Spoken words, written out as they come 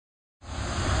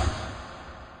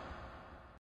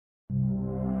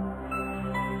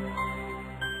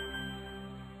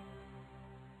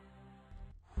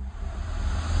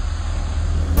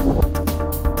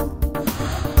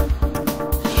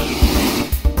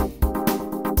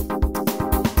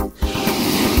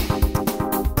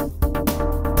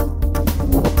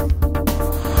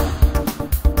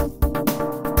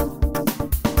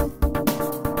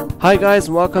Hi guys,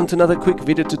 welcome to another quick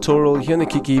video tutorial here on the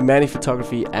Kiki Manny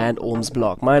Photography and Orms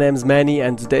blog. My name is Manny,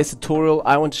 and today's tutorial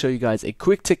I want to show you guys a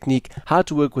quick technique how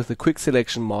to work with the quick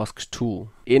selection mask tool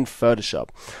in Photoshop.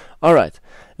 Alright,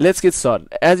 let's get started.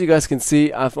 As you guys can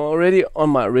see, I'm already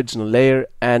on my original layer,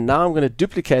 and now I'm going to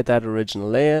duplicate that original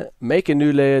layer, make a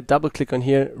new layer, double click on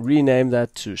here, rename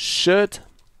that to shirt,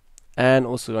 and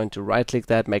also going to right click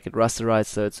that, make it rasterized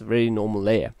so it's a very normal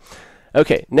layer.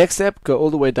 Okay, next step, go all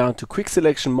the way down to quick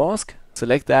selection mask,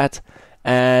 select that,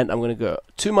 and I'm going to go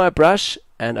to my brush,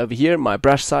 and over here my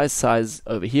brush size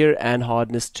over here, and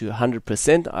hardness to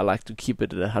 100%. I like to keep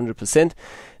it at 100%.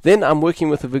 Then I'm working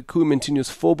with a Vacuum Continuous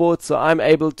 4 board, so I'm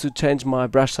able to change my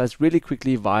brush size really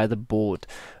quickly via the board.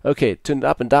 Okay, turn it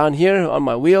up and down here on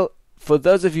my wheel. For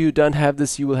those of you who don't have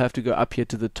this, you will have to go up here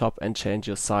to the top and change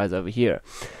your size over here.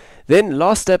 Then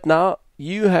last step now,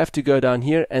 you have to go down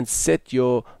here and set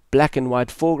your black and white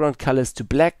foreground colors to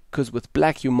black, because with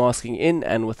black you're masking in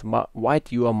and with white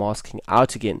you are masking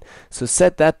out again. So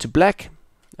set that to black,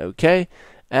 okay,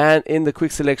 and in the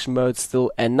quick selection mode still.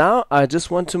 And now I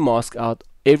just want to mask out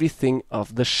everything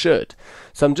of the shirt.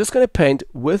 So I'm just going to paint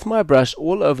with my brush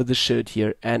all over the shirt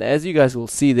here, and as you guys will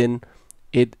see then,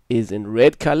 it is in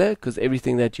red color because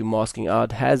everything that you're masking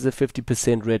out has a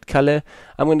 50% red color.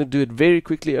 I'm going to do it very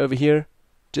quickly over here,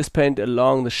 just paint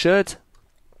along the shirt.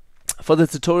 For the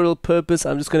tutorial purpose,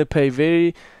 I'm just going to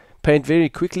paint very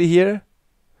quickly here.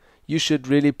 You should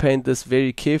really paint this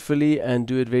very carefully and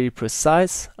do it very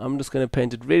precise. I'm just going to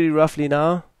paint it very roughly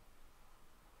now,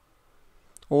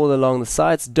 all along the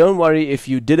sides. Don't worry if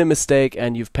you did a mistake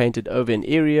and you've painted over an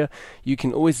area. You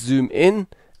can always zoom in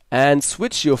and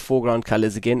switch your foreground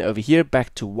colors again over here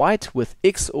back to white with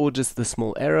X or just the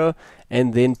small arrow,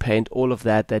 and then paint all of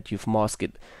that you've masked.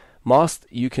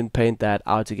 You can paint that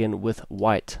out again with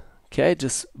white. Okay,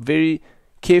 just very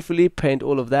carefully paint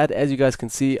all of that. As you guys can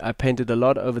see, I painted a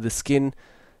lot over the skin,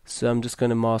 so I'm just going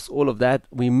to mask all of that.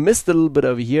 We missed a little bit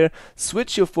over here.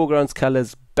 Switch your foreground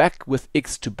colors back with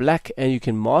X to black, and you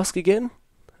can mask again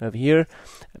over here,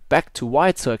 back to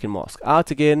white, so I can mask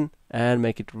out again and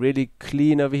make it really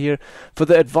clean over here. For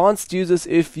the advanced users,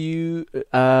 if you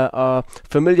are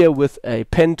familiar with a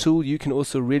pen tool, you can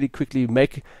also really quickly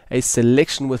make a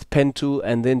selection with pen tool,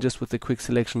 and then just with the quick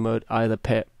selection mode either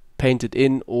paint it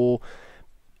in or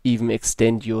even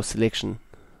extend your selection.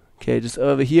 Okay, just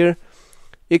over here,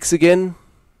 X again,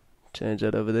 change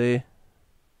that over there.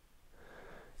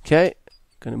 Okay,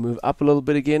 gonna move up a little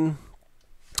bit again.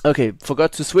 Okay,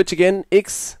 forgot to switch again,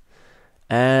 X,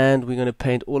 and we're gonna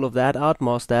paint all of that out,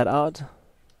 mask that out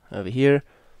over here.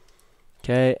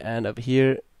 Okay, and over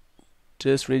here,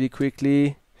 just really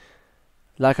quickly,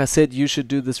 like I said, you should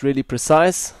do this really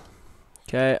precise.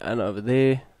 Okay, and over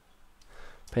there,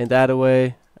 paint that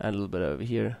away, and a little bit over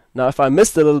here. Now if I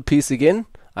missed a little piece again,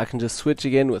 I can just switch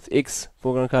again with X,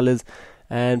 foreground colors,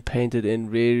 and paint it in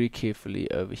very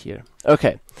carefully over here.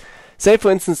 Okay, say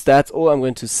for instance that's all I'm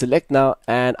going to select now,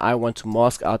 and I want to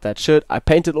mask out that shirt. I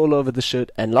painted all over the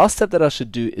shirt, and last step that I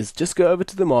should do is just go over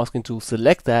to the masking tool,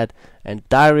 select that, and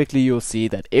directly you'll see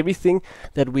that everything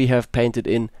that we have painted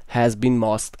in has been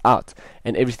masked out,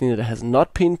 and everything that has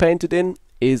not been painted in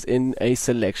is in a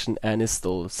selection and is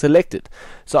still selected.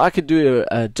 So I could do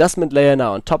an adjustment layer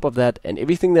now on top of that, and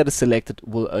everything that is selected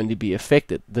will only be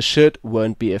affected. The shirt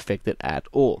won't be affected at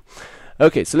all.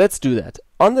 Okay, so let's do that.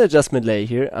 On the adjustment layer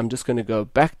here, I'm just going to go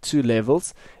back to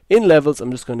levels. In levels,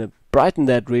 I'm just going to brighten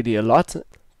that really a lot.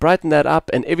 Brighten that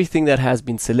up, and everything that has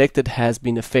been selected has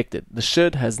been affected. The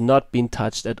shirt has not been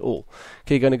touched at all.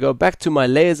 Okay, going to go back to my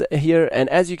layers here, and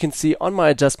as you can see on my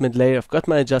adjustment layer, I've got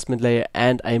my adjustment layer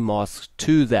and a mask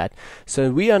to that.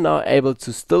 So we are now able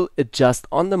to still adjust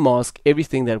on the mask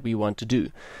everything that we want to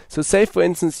do. So say for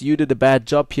instance you did a bad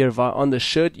job here on the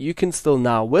shirt, you can still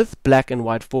now with black and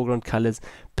white foreground colors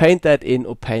paint that in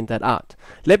or paint that out.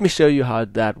 Let me show you how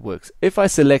that works. If I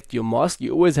select your mask,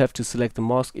 you always have to select the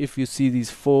mask. If you see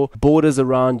these 4 borders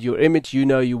around your image, you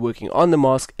know you're working on the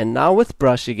mask. And now with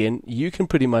brush again, you can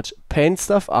pretty much paint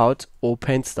stuff out or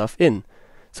paint stuff in.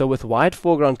 So with white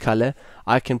foreground color,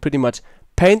 I can pretty much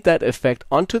paint that effect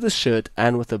onto the shirt,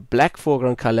 and with a black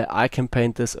foreground color, I can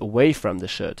paint this away from the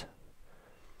shirt.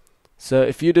 So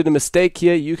if you did a mistake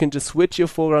here, you can just switch your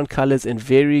foreground colors and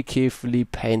very carefully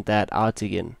paint that out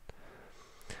again.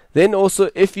 Then also,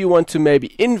 if you want to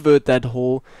maybe invert that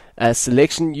whole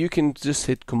selection, you can just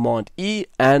hit Command E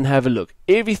and have a look.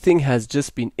 Everything has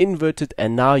just been inverted,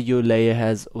 and now your layer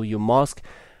has, or your mask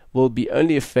will be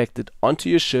only affected onto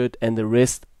your shirt, and the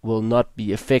rest will not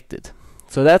be affected.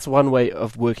 So that's one way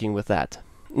of working with that.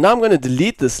 Now I'm going to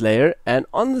delete this layer, and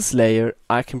on this layer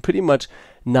I can pretty much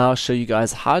now show you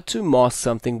guys how to mask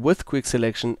something with quick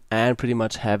selection and pretty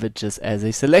much have it just as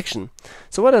a selection.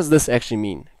 So what does this actually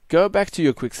mean? Go back to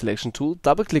your quick selection tool,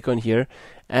 double click on here,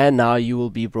 and now you will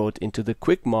be brought into the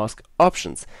quick mask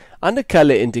options. Under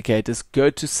color indicators, go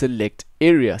to select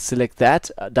area. Select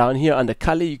that. Down here under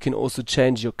color, you can also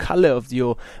change your color of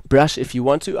your brush if you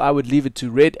want to. I would leave it to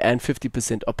red and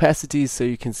 50% opacity so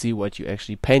you can see what you're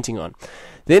actually painting on.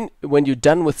 Then when you're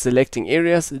done with selecting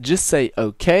areas, just say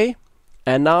OK.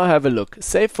 And now have a look.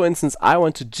 Say for instance I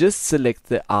want to just select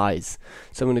the eyes.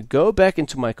 So I'm going to go back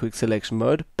into my quick selection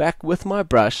mode, back with my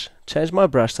brush, change my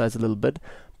brush size a little bit,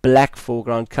 black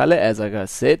foreground color as I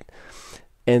said,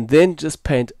 and then just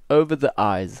paint over the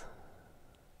eyes.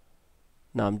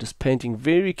 Now I'm just painting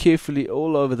very carefully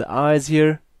all over the eyes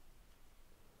here,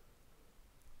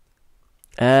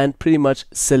 and pretty much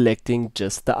selecting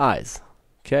just the eyes.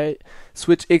 Okay,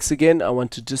 switch X again. I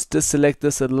want to just deselect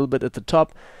this a little bit at the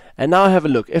top. And now have a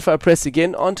look. If I press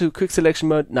again onto quick selection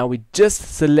mode, now we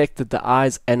just selected the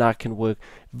eyes, and I can work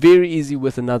very easy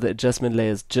with another adjustment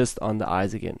layers just on the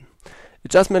eyes again.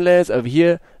 Adjustment layers over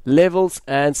here, levels,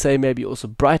 and say maybe also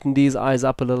brighten these eyes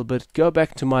up a little bit. Go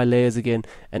back to my layers again,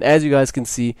 and as you guys can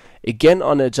see, again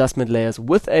on adjustment layers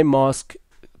with a mask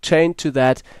chained to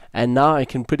that, and now I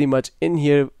can pretty much in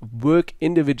here work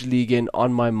individually again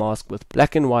on my mask with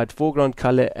black and white foreground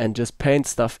color and just paint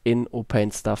stuff in or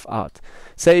paint stuff out.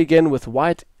 Say again with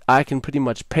white, I can pretty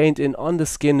much paint in on the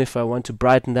skin if I want to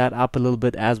brighten that up a little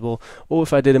bit as well, or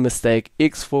if I did a mistake,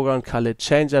 X foreground color,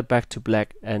 change that back to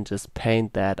black and just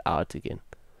paint that out again.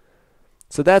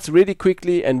 So that's really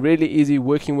quickly and really easy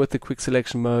working with the quick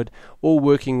selection mode or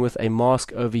working with a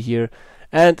mask over here.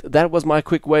 And that was my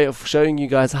quick way of showing you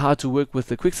guys how to work with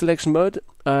the quick selection mode.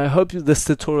 I hope this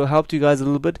tutorial helped you guys a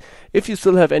little bit. If you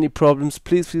still have any problems,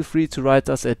 please feel free to write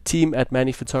us at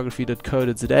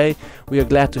team@mannyphotography.co.za. We are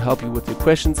glad to help you with your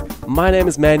questions. My name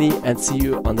is Manny, and see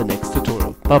you on the next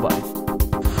tutorial. Bye bye.